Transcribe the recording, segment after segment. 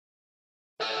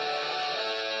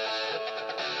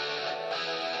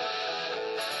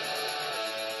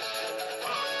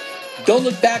Don't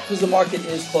look back because the market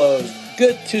is closed.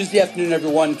 Good Tuesday afternoon,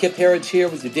 everyone. Kip Herriage here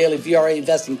with your daily VRA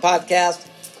investing podcast.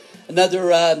 Another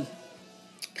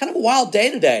kind of a wild day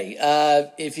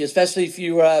today. Especially if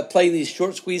you're playing these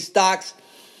short squeeze stocks.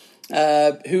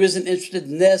 Who isn't interested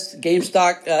in this?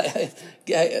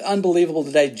 GameStop, unbelievable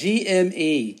today.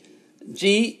 GME.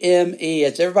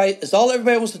 It's all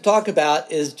everybody wants to talk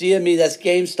about is GME. That's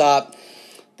GameStop.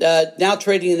 Now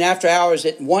trading in after hours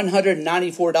at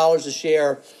 $194 a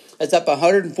share. It's up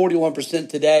 141%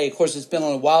 today. Of course, it's been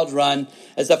on a wild run.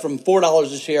 It's up from $4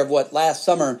 a share of last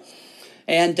summer.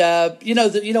 And you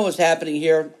know what's happening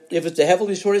here. If it's a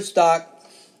heavily shorted stock,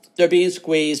 they're being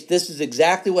squeezed. This is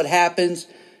exactly what happens.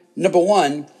 Number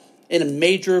one, in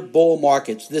major bull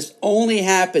markets. This only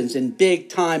happens in big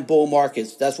time bull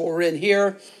markets. That's what we're in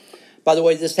here. By the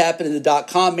way, this happened in the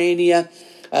dot-com mania.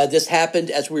 This happened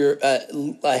as we were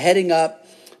heading up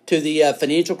to the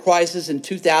financial crisis in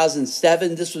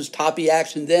 2007. This was toppy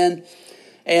action then.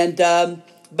 And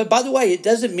but by the way, it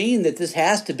doesn't mean that this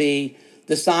has to be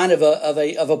the sign of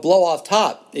a blow off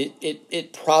top.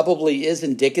 It probably is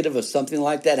indicative of something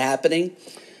like that happening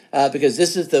because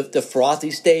this is the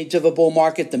frothy stage of a bull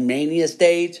market, the mania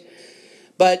stage.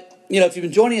 But if you've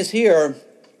been joining us here,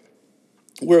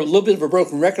 we're a little bit of a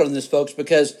broken record on this, folks,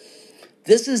 because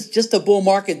this is just a bull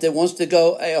market that wants to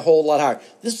go a whole lot higher.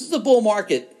 This is a bull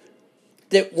market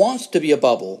that wants to be a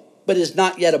bubble, but is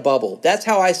not yet a bubble. That's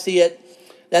how I see it.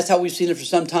 That's how we've seen it for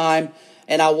some time.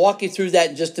 And I'll walk you through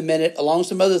that in just a minute, along with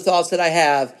some other thoughts that I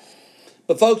have.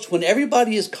 But folks, when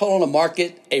everybody is calling a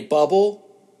market a bubble,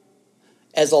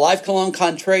 as a lifelong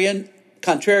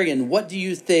contrarian, what do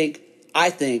you think I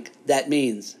think that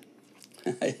means?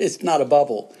 It's not a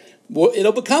bubble. Well,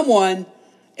 it'll become one,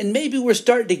 and maybe we're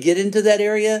starting to get into that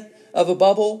area of a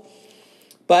bubble.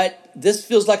 But this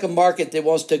feels like a market that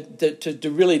wants to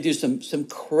really do some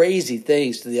crazy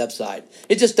things to the upside.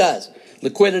 It just does.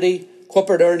 Liquidity,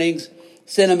 corporate earnings,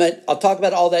 sentiment. I'll talk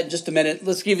about all that in just a minute.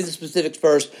 Let's give you the specifics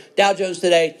first. Dow Jones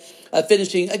today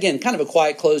finishing, again, kind of a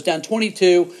quiet close, down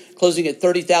 22, closing at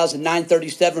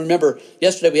 30,937. Remember,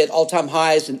 yesterday we had all-time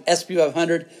highs in S&P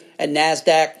 500 and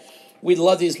NASDAQ. We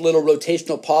love these little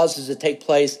rotational pauses that take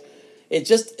place.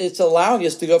 It's allowing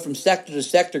us to go from sector to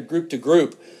sector, group to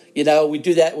group. We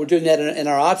do that. We're doing that in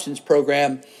our options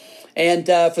program. And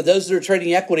for those that are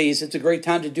trading equities, it's a great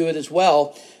time to do it as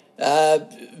well.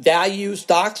 Value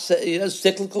stocks,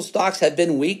 cyclical stocks have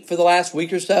been weak for the last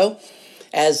week or so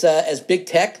as big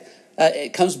tech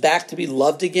it comes back to be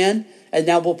loved again. And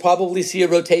now we'll probably see a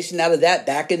rotation out of that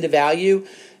back into value.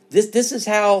 This is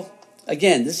how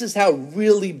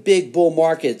really big bull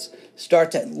markets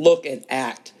start to look and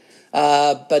act.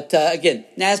 But again,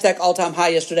 NASDAQ all-time high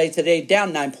yesterday. Today,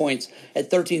 down 9 points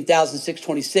at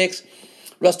 13,626.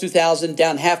 Russ 2000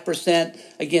 down 0.5%.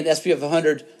 Again, S&P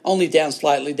 500 only down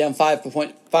slightly, down 5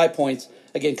 points.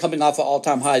 Again, coming off of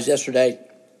all-time highs yesterday.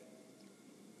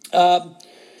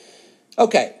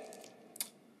 Okay.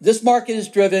 This market is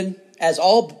driven, as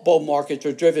all bull markets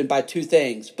are driven, by two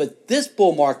things. But this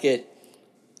bull market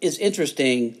is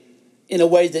interesting in a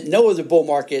way that no other bull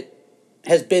market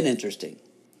has been interesting.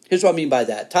 Here's what I mean by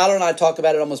that. Tyler and I talk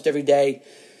about it almost every day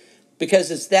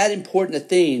because it's that important a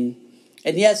theme.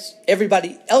 And yes,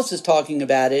 everybody else is talking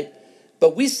about it,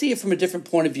 but we see it from a different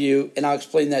point of view, and I'll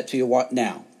explain that to you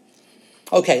now.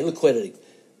 Okay, liquidity.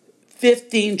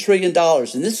 $15 trillion.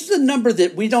 And this is a number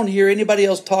that we don't hear anybody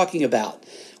else talking about.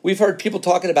 We've heard people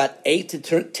talking about $8 to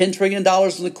 $10 trillion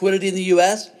in liquidity in the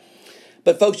U.S.,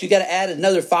 but folks, you got to add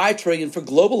another $5 trillion for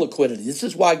global liquidity. This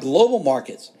is why global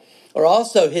markets are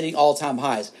also hitting all-time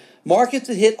highs. Markets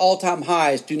that hit all-time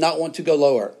highs do not want to go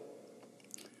lower.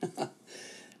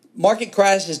 Market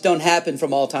crashes don't happen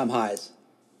from all-time highs.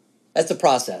 That's the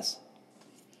process.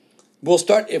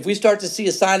 If we start to see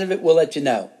a sign of it, we'll let you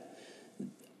know.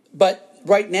 But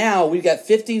right now, we've got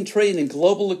 $15 trillion in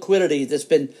global liquidity that's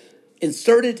been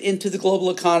inserted into the global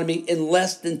economy in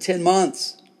less than 10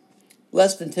 months.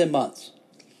 Less than 10 months.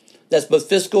 That's both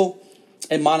fiscal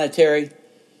and monetary.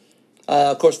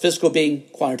 Of course, fiscal being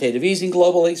quantitative easing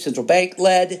globally, central bank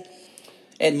led,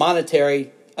 and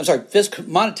monetary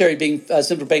being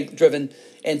central bank driven,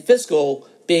 and fiscal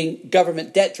being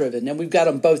government debt driven. And we've got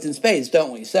them both in spades,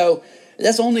 don't we? So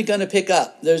that's only going to pick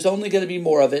up. There's only going to be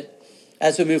more of it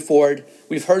as we move forward.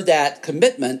 We've heard that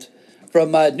commitment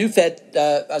from new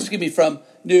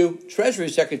Treasury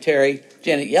Secretary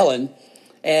Janet Yellen,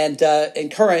 and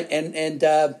current and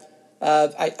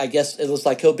I guess it looks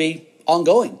like he'll be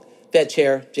ongoing Fed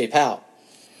Chair Jay Powell.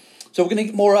 So we're going to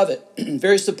get more of it.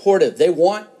 Very supportive. They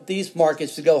want these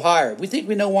markets to go higher. We think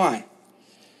we know why.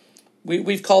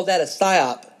 We've called that a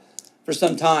psyop for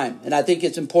some time, and I think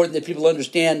it's important that people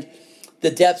understand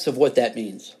the depths of what that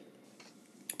means.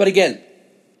 But again,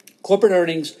 corporate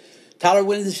earnings, Tyler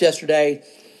went into this yesterday.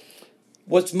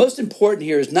 What's most important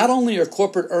here is not only are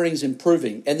corporate earnings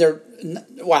improving, and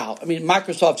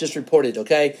Microsoft just reported,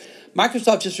 okay?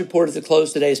 Microsoft just reported the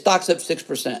close today. Stock's up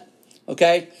 6%,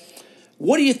 okay?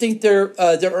 What do you think their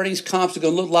earnings comps are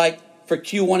going to look like for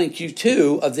Q1 and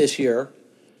Q2 of this year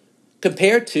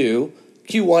compared to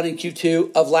Q1 and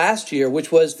Q2 of last year,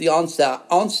 which was the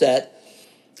onset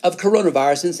of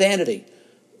coronavirus insanity?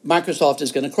 Microsoft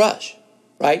is going to crush,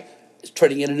 right? It's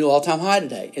trading at a new all-time high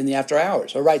today in the after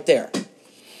hours, or right there.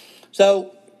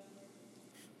 So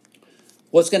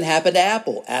what's going to happen to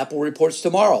Apple? Apple reports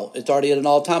tomorrow. It's already at an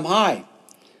all-time high.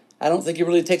 I don't think it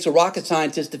really takes a rocket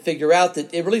scientist to figure out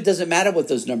that it really doesn't matter what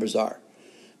those numbers are.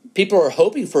 People are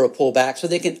hoping for a pullback so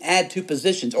they can add two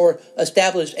positions or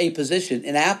establish a position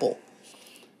in Apple.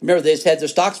 Remember, they just had their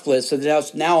stock split, so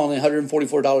it's now only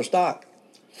 $144 stock.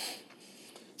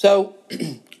 So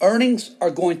earnings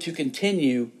are going to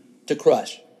continue to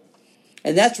crush.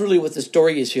 And that's really what the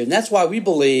story is here. And that's why we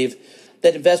believe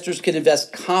that investors can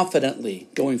invest confidently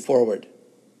going forward.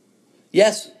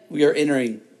 Yes, we are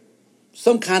entering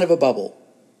some kind of a bubble.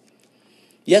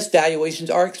 Yes, valuations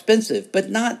are expensive,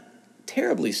 but not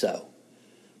terribly so.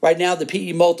 Right now, the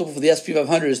PE multiple for the S&P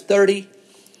 500 is 30.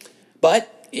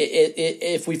 But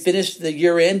if we finish the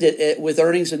year end with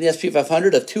earnings in the S&P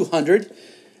 500 of 200,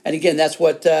 and again, that's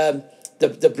what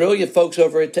the brilliant folks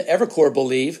over at Evercore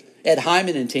believe, Ed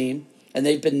Hyman and team, and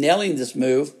they've been nailing this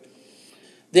move,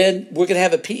 then we're going to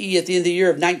have a PE at the end of the year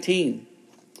of 19.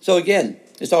 So again,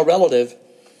 it's all relative.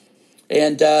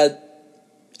 And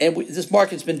this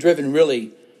market's been driven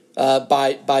really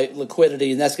by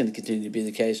liquidity, and that's going to continue to be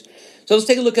the case. So let's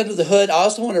take a look under the hood. I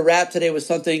also want to wrap today with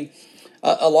something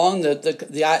along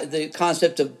the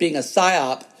concept of being a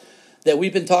PSYOP that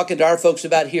we've been talking to our folks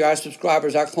about here, our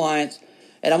subscribers, our clients,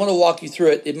 and I'm going to walk you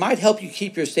through it. It might help you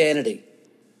keep your sanity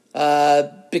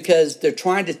because they're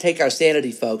trying to take our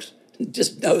sanity, folks.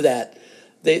 Just know that.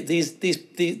 These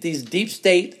deep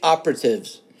state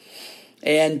operatives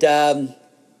and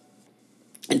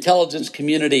intelligence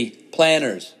community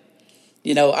planners,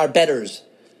 our betters,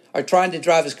 are trying to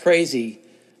drive us crazy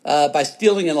by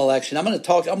stealing an election. I'm going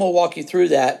to walk you through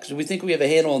that because we think we have a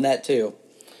handle on that too.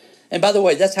 And by the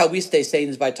way, that's how we stay sane,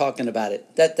 is by talking about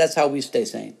it. That's how we stay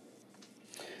sane.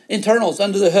 Internals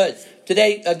under the hood.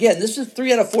 Today, again, this is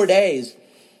 3 out of 4 days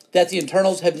that the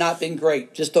internals have not been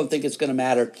great. Just don't think it's going to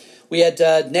matter. We had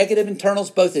negative internals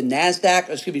both in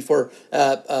NASDAQ, for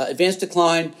advanced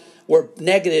decline, were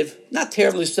negative, not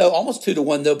terribly so, almost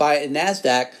 2-to-1 though by in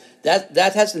NASDAQ.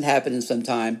 That hasn't happened in some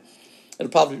time. It'll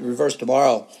probably reverse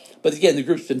tomorrow. But again, the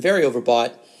group's been very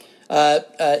overbought.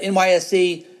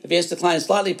 NYSE, advanced decline is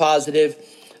slightly positive.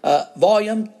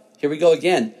 Volume, here we go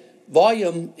again.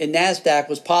 Volume in NASDAQ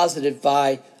was positive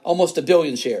by almost 1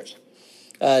 billion shares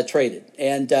traded.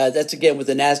 And that's again with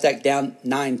the NASDAQ down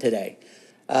 9 today.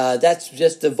 That's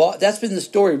been the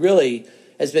story really,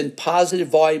 has been positive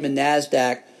volume in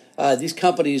NASDAQ. These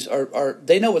companies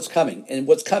they know what's coming, and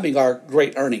what's coming are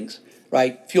great earnings,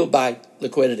 right? Fueled by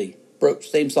liquidity.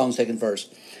 Same song, second verse.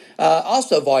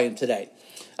 Also volume today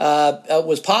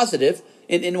was positive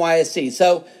in NYSE.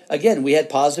 So again, we had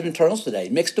positive internals today,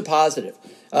 mixed to positive.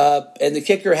 And the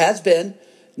kicker has been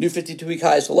new 52-week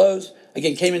highs to lows.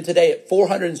 Again, came in today at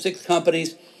 406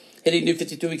 companies, hitting new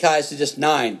 52-week highs to just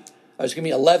 9. It's going to be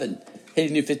 11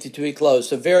 hitting new 52-week lows.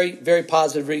 So very, very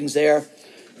positive readings there.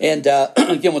 And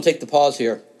again, we'll take the pause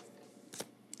here.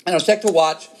 And our sector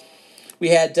watch, we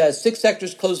had 6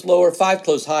 sectors close lower, 5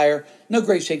 close higher. No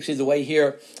great shakes either way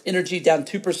here. Energy down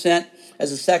 2%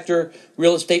 as a sector.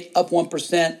 Real estate up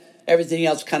 1%. Everything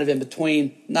else kind of in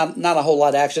between. Not a whole lot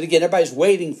of action. Again, everybody's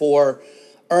waiting for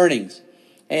earnings.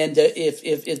 And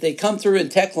if they come through in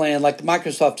tech land like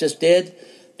Microsoft just did,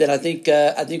 then I think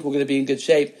we're going to be in good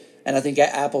shape. And I think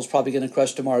Apple's probably going to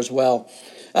crush tomorrow as well.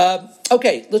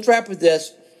 Okay, let's wrap with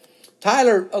this.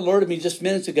 Tyler alerted me just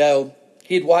minutes ago.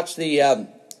 He had watched the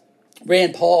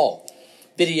Rand Paul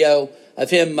video of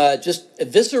him just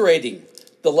eviscerating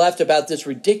the left about this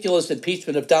ridiculous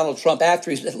impeachment of Donald Trump after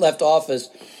he's left office,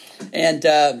 and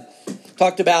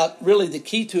talked about really the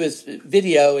key to his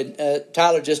video. And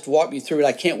Tyler just walked me through it.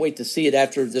 I can't wait to see it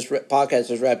after this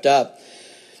podcast is wrapped up.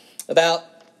 About,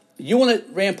 you want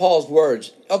to, Rand Paul's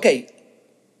words. Okay,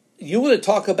 you want to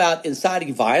talk about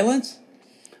inciting violence?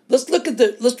 Let's look at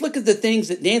the things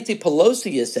that Nancy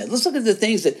Pelosi has said. Let's look at the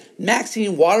things that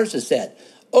Maxine Waters has said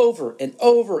over and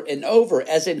over and over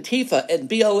as Antifa and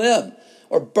BLM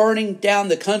are burning down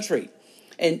the country.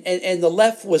 And the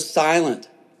left was silent,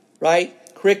 right?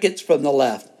 Crickets from the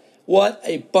left. What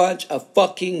a bunch of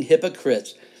fucking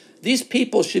hypocrites. These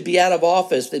people should be out of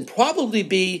office and probably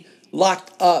be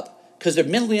locked up because they're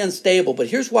mentally unstable. But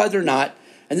here's why they're not,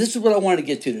 and this is what I wanted to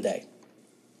get to today.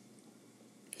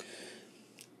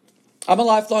 I'm a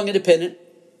lifelong independent.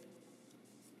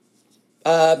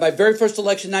 My very first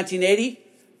election, 1980,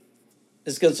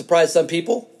 is going to surprise some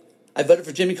people. I voted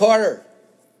for Jimmy Carter.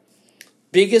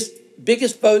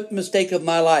 Biggest vote mistake of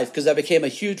my life because I became a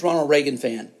huge Ronald Reagan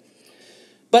fan.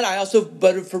 But I also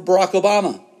voted for Barack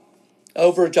Obama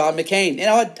over John McCain.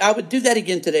 And I would do that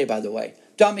again today, by the way.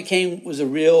 John McCain was a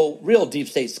real deep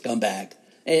state scumbag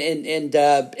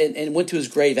and went to his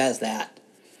grave as that.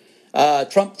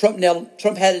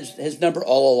 Trump had his number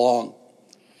all along.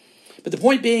 But the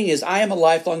point being is I am a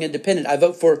lifelong independent. I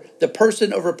vote for the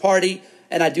person over party,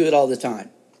 and I do it all the time.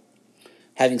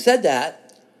 Having said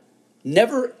that,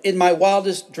 never in my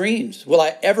wildest dreams will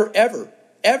I ever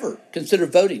consider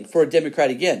voting for a Democrat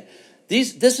again.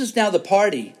 This is now the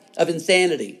party of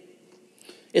insanity.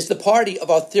 It's the party of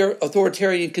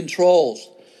authoritarian controls.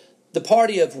 The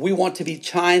party of we want to be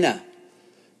China.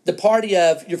 The party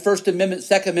of your First Amendment,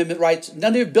 Second Amendment rights.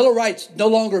 None of your Bill of Rights no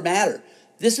longer matter.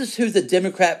 This is who the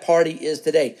Democrat Party is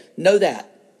today. Know that.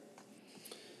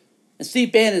 And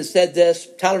Steve Bannon said this,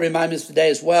 Tyler reminded us today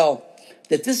as well,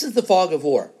 that this is the fog of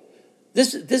war.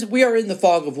 We are in the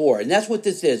fog of war, and that's what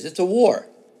this is. It's a war.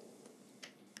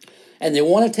 And they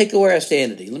want to take away our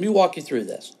sanity. Let me walk you through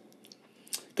this.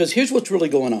 Because here's what's really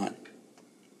going on.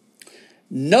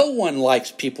 No one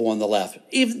likes people on the left.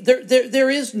 Even there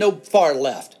is no far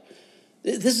left.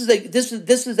 This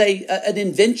is an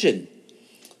invention,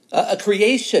 a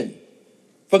creation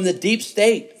from the deep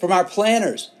state, from our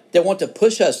planners that want to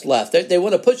push us left. They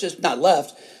want to push us not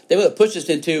left. They want to push us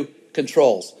into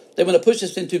controls. They want to push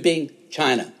us into being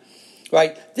China,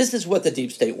 right? This is what the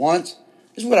deep state wants.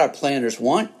 This is what our planners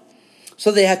want.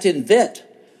 So they have to invent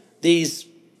these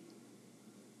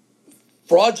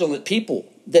fraudulent people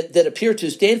that appear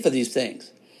to stand for these things.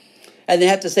 And they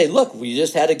have to say, look, we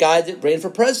just had a guy that ran for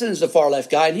president as a far-left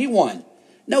guy, and he won.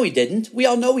 No, he didn't. We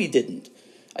all know he didn't.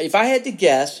 If I had to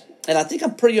guess, and I think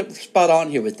I'm pretty spot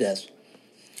on here with this,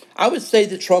 I would say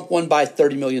that Trump won by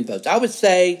 30 million votes. I would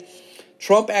say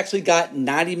Trump actually got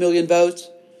 90 million votes,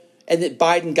 and that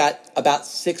Biden got about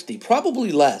 60,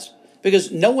 probably less,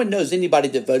 because no one knows anybody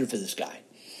that voted for this guy.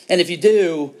 And if you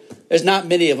do, there's not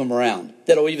many of them around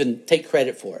that'll even take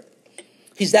credit for it.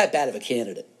 He's that bad of a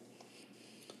candidate.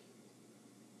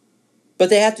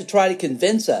 But they have to try to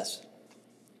convince us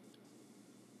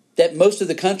that most of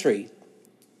the country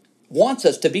wants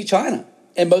us to be China.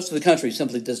 And most of the country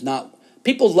simply does not.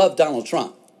 People love Donald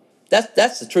Trump.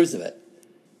 That's the truth of it.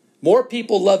 More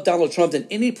people love Donald Trump than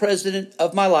any president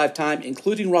of my lifetime,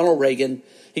 including Ronald Reagan.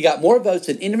 He got more votes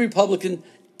than any Republican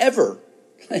ever.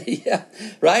 Yeah,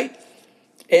 right?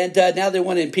 And now they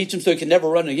want to impeach him so he can never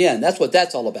run again. That's what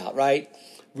that's all about, right?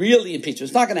 Really impeach him.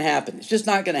 It's not going to happen. It's just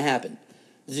not going to happen.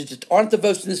 There just aren't the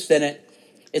votes in the Senate.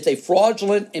 It's a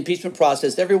fraudulent impeachment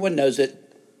process. Everyone knows it.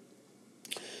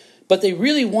 But they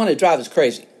really want to drive us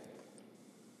crazy.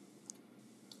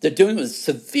 They're doing it with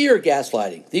severe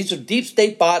gaslighting. These are deep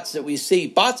state bots that we see.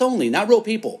 Bots only, not real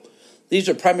people. These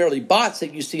are primarily bots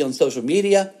that you see on social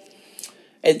media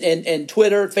and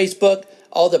Twitter, Facebook,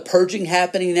 all the purging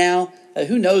happening now.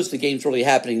 Who knows the game's really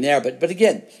happening there. But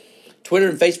again, Twitter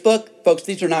and Facebook, folks,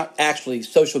 these are not actually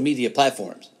social media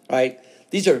platforms, right?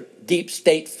 These are deep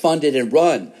state funded and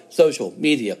run social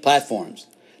media platforms.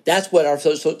 That's what our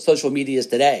social media is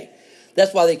today.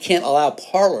 That's why they can't allow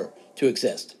Parler to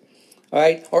exist, all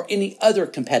right, or any other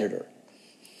competitor.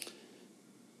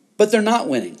 But they're not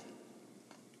winning.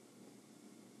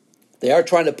 They are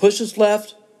trying to push us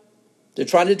left. They're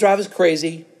trying to drive us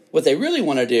crazy. What they really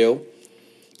want to do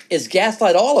is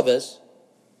gaslight all of us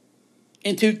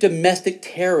into domestic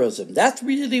terrorism. That's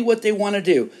really what they want to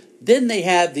do. Then they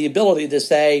have the ability to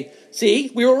say, see,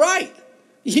 we were right.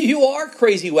 You are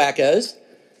crazy wackos.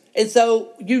 And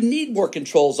so you need more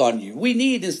controls on you. We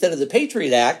need, instead of the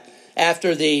Patriot Act,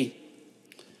 after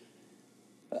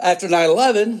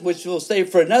 9/11, which we'll save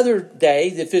for another day,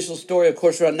 the official story, of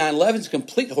course, around 9/11 is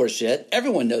complete horseshit.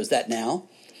 Everyone knows that now.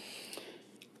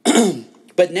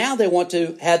 But now they want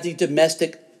to have the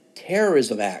Domestic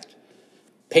Terrorism Act.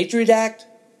 Patriot Act,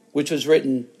 which was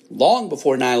written long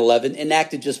before 9/11,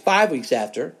 enacted just 5 weeks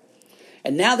after.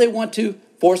 And now they want to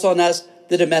force on us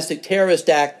the Domestic Terrorist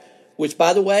Act, which,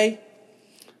 by the way,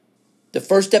 the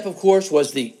first step, of course,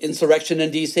 was the insurrection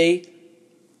in D.C.,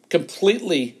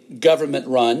 completely government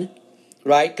run,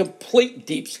 right? Complete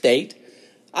deep state.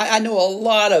 I know a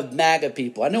lot of MAGA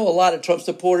people. I know a lot of Trump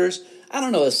supporters. I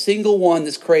don't know a single one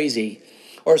that's crazy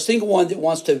or a single one that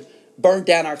wants to burn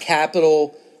down our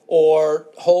Capitol or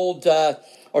hold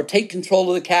or take control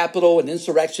of the Capitol and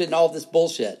insurrection and all this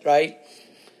bullshit, right?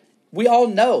 We all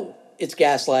know it's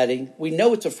gaslighting. We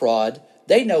know it's a fraud.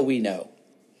 They know we know.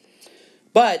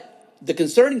 But the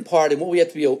concerning part and what we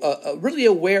have to be really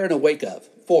aware and awake of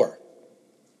are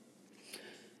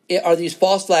these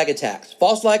false flag attacks.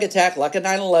 False flag attack like a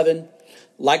 9/11,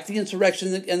 like the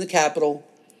insurrection in the Capitol.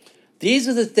 These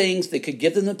are the things that could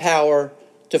give them the power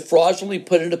to fraudulently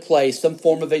put into place some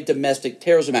form of a domestic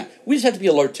terrorism act. We just have to be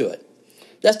alert to it.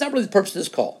 That's not really the purpose of this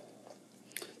call.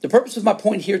 The purpose of my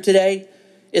point here today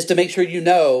is to make sure you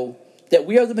know that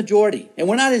we are the majority, and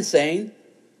we're not insane.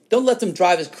 Don't let them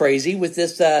drive us crazy with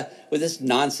this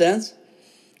nonsense.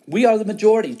 We are the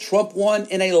majority. Trump won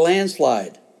in a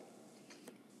landslide.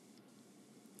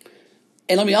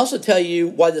 And let me also tell you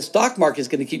why the stock market is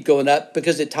going to keep going up,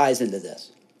 because it ties into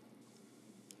this.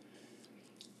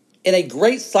 In a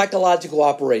great psychological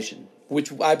operation,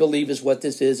 which I believe is what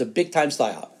this is, a big-time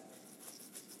psyop,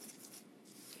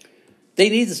 they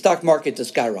need the stock market to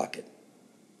skyrocket.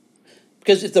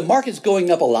 Because if the market's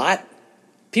going up a lot,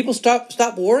 people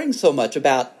stop worrying so much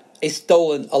about a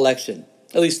stolen election.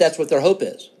 At least that's what their hope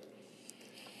is.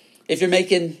 If you're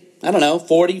making,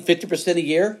 40, 50% a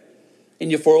year in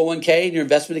your 401k and your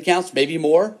investment accounts, maybe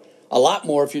more, a lot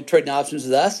more if you're trading options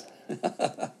with us.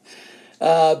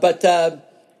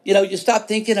 You stop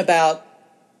thinking about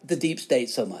the deep state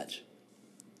so much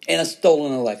and a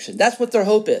stolen election. That's what their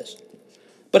hope is.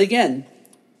 But again,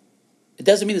 it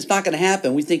doesn't mean it's not going to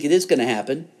happen. We think it is going to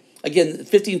happen. Again,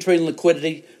 15 trillion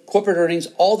liquidity, corporate earnings,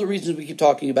 all the reasons we keep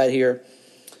talking about here.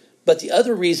 But the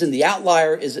other reason, the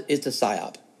outlier, is the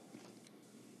psyop.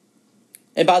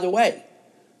 And by the way,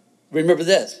 remember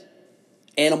this,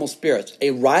 animal spirits.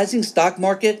 A rising stock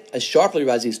market, a sharply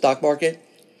rising stock market,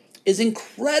 is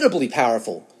incredibly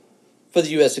powerful for the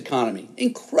U.S. economy.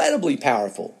 Incredibly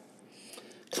powerful.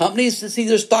 Companies that see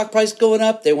their stock price going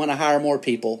up, they want to hire more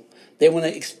people. They want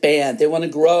to expand. They want to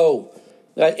grow.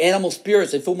 Right? Animal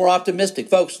spirits, they feel more optimistic.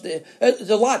 Folks, there's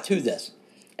a lot to this.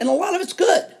 And a lot of it's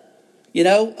good.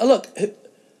 Look,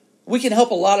 we can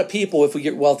help a lot of people if we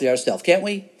get wealthy ourselves, can't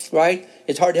we? Right?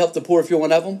 It's hard to help the poor if you're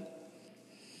one of them.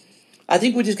 I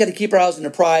think we just got to keep our eyes on the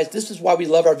prize. This is why we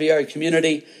love our VRA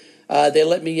community. They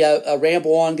let me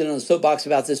ramble on, get on the soapbox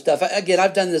about this stuff. Again,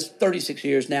 I've done this 36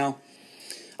 years now.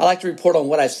 I like to report on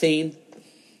what I've seen.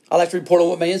 I like to report on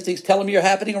what my instincts telling me are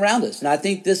happening around us. And I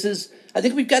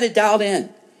think we've got it dialed in.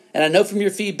 And I know from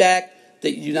your feedback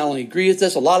that you not only agree with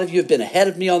this, a lot of you have been ahead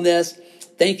of me on this.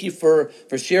 Thank you for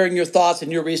sharing your thoughts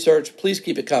and your research. Please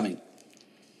keep it coming.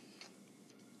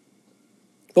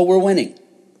 But we're winning.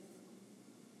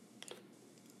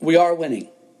 We are winning.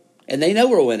 And they know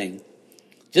we're winning.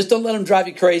 Just don't let them drive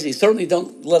you crazy. Certainly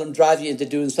don't let them drive you into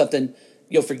doing something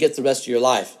you'll forget the rest of your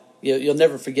life. You'll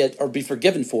never forget or be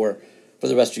forgiven for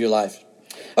the rest of your life.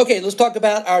 Okay, let's talk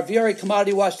about our VRA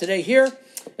commodity watch today here,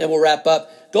 and we'll wrap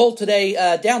up. Gold today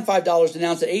down $5 an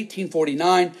ounce at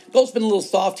 $18.49. Gold's been a little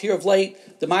soft here of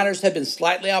late. The miners have been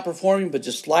slightly outperforming, but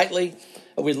just slightly.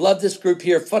 We love this group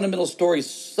here. Fundamental story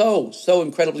so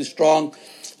incredibly strong.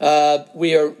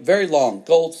 We are very long.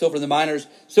 Gold, silver, and the miners.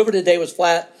 Silver today was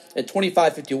flat at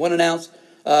 $25.51 an ounce.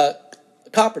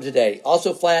 Copper today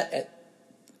also flat at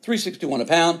 $3.61 a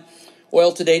pound.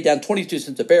 Oil today down 22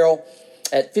 cents a barrel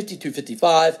at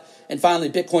 $52.55. And finally,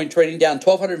 Bitcoin trading down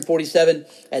 1,247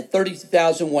 at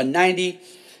 30,190.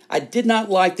 I did not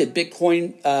like that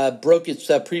Bitcoin broke its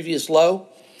previous low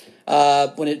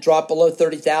when it dropped below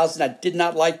 30,000. I did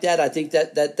not like that. I think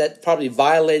that probably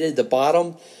violated the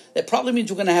bottom. That probably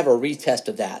means we're going to have a retest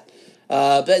of that.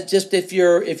 But just if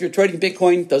you're trading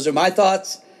Bitcoin, those are my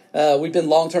thoughts. We've been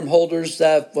long-term holders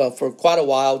for quite a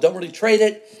while. Don't really trade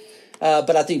it,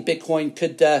 but I think Bitcoin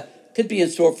could be in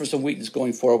store for some weakness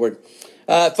going forward.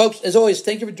 Folks, as always,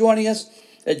 thank you for joining us.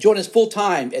 Join us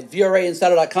full-time at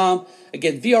VRAinsider.com.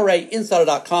 Again,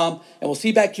 VRAinsider.com, and we'll see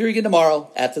you back here again tomorrow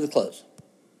after the close.